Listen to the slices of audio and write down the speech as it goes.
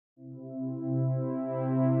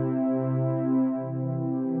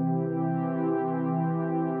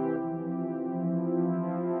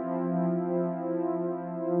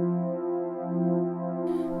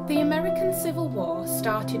War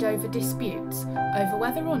started over disputes over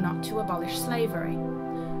whether or not to abolish slavery.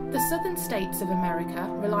 The southern states of America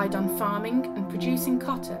relied on farming and producing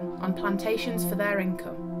cotton on plantations for their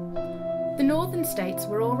income. The northern states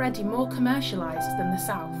were already more commercialised than the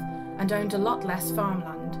south and owned a lot less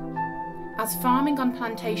farmland. As farming on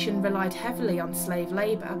plantation relied heavily on slave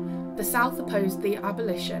labour, the South opposed the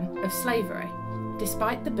abolition of slavery,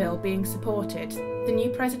 despite the bill being supported the new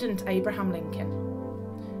President Abraham Lincoln.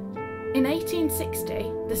 In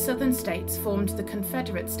 1860, the southern states formed the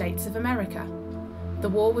Confederate States of America. The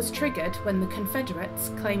war was triggered when the Confederates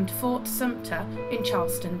claimed Fort Sumter in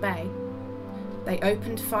Charleston Bay. They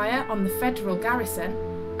opened fire on the Federal garrison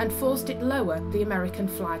and forced it lower the American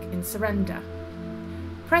flag in surrender.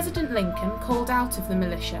 President Lincoln called out of the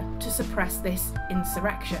militia to suppress this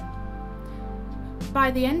insurrection.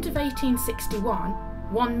 By the end of 1861,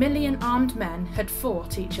 1 million armed men had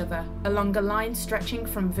fought each other along a line stretching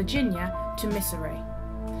from Virginia to Missouri.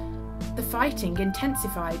 The fighting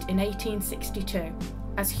intensified in 1862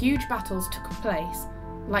 as huge battles took place,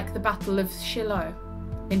 like the Battle of Shiloh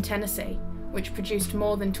in Tennessee, which produced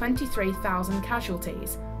more than 23,000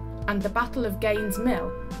 casualties, and the Battle of Gaines' Mill,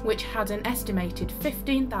 which had an estimated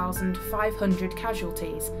 15,500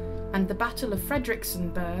 casualties, and the Battle of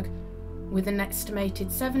Fredericksburg, with an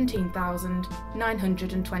estimated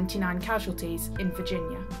 17,929 casualties in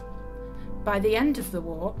Virginia. By the end of the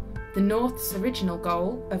war, the North's original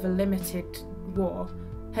goal of a limited war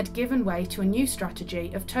had given way to a new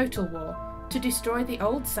strategy of total war to destroy the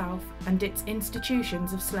Old South and its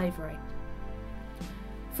institutions of slavery.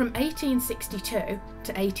 From 1862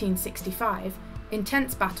 to 1865,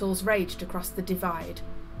 intense battles raged across the divide.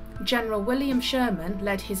 General William Sherman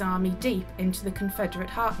led his army deep into the Confederate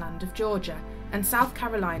heartland of Georgia and South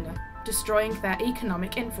Carolina, destroying their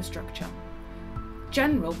economic infrastructure.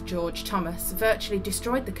 General George Thomas virtually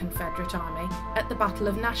destroyed the Confederate army at the Battle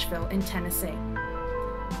of Nashville in Tennessee.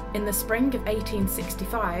 In the spring of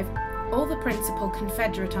 1865, all the principal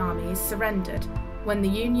Confederate armies surrendered when the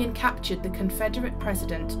Union captured the Confederate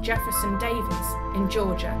President Jefferson Davis in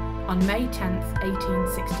Georgia on May 10,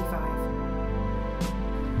 1865.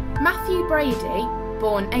 Mathew Brady,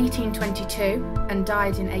 born 1822 and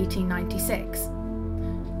died in 1896.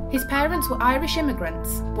 His parents were Irish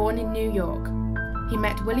immigrants, born in New York. He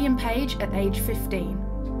met William Page at age 15.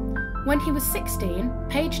 When he was 16,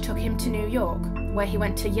 Page took him to New York, where he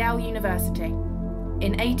went to Yale University.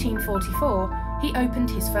 In 1844, he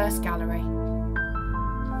opened his first gallery.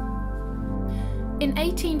 In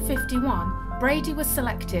 1851, Brady was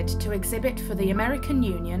selected to exhibit for the American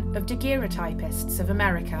Union of Daguerreotypists of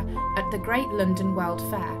America at the Great London World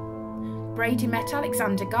Fair. Brady met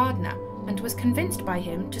Alexander Gardner and was convinced by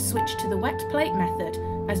him to switch to the wet plate method,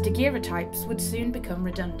 as daguerreotypes would soon become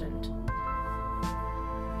redundant.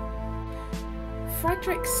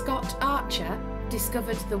 Frederick Scott Archer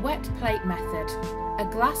discovered the wet plate method, a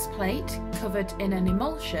glass plate covered in an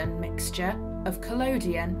emulsion mixture of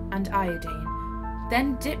collodion and iodine,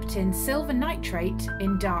 then dipped in silver nitrate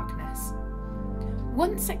in darkness.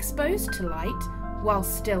 Once exposed to light, while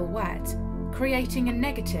still wet, creating a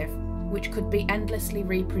negative which could be endlessly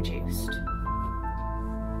reproduced.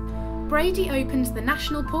 Brady opened the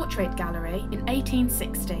National Portrait Gallery in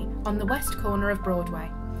 1860 on the west corner of Broadway.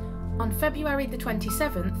 On February the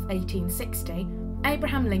 27th, 1860,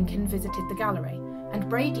 Abraham Lincoln visited the gallery, and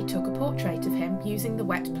Brady took a portrait of him using the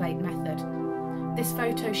wet plate method. This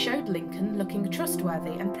photo showed Lincoln looking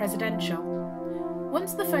trustworthy and presidential.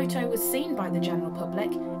 Once the photo was seen by the general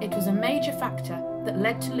public, it was a major factor that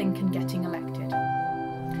led to Lincoln getting elected.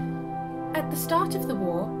 At the start of the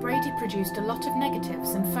war, Brady produced a lot of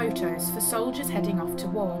negatives and photos for soldiers heading off to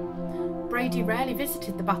war. Brady rarely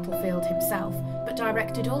visited the battlefield himself, but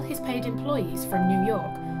directed all his paid employees from New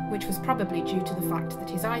York, which was probably due to the fact that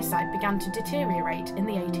his eyesight began to deteriorate in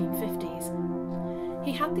the 1850s.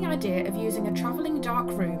 He had the idea of using a travelling dark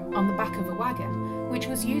room on the back of a wagon, which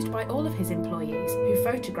was used by all of his employees who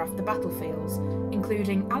photographed the battlefields,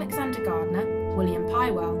 including Alexander Gardner, William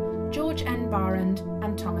Pywell, George N. Barrand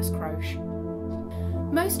and Thomas Croce.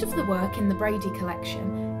 Most of the work in the Brady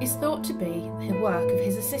collection is thought to be the work of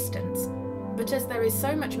his assistants, but as there is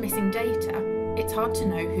so much missing data, it's hard to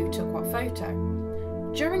know who took what photo.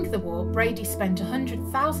 During the war, Brady spent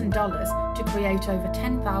 $100,000 to create over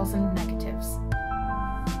 10,000 negatives.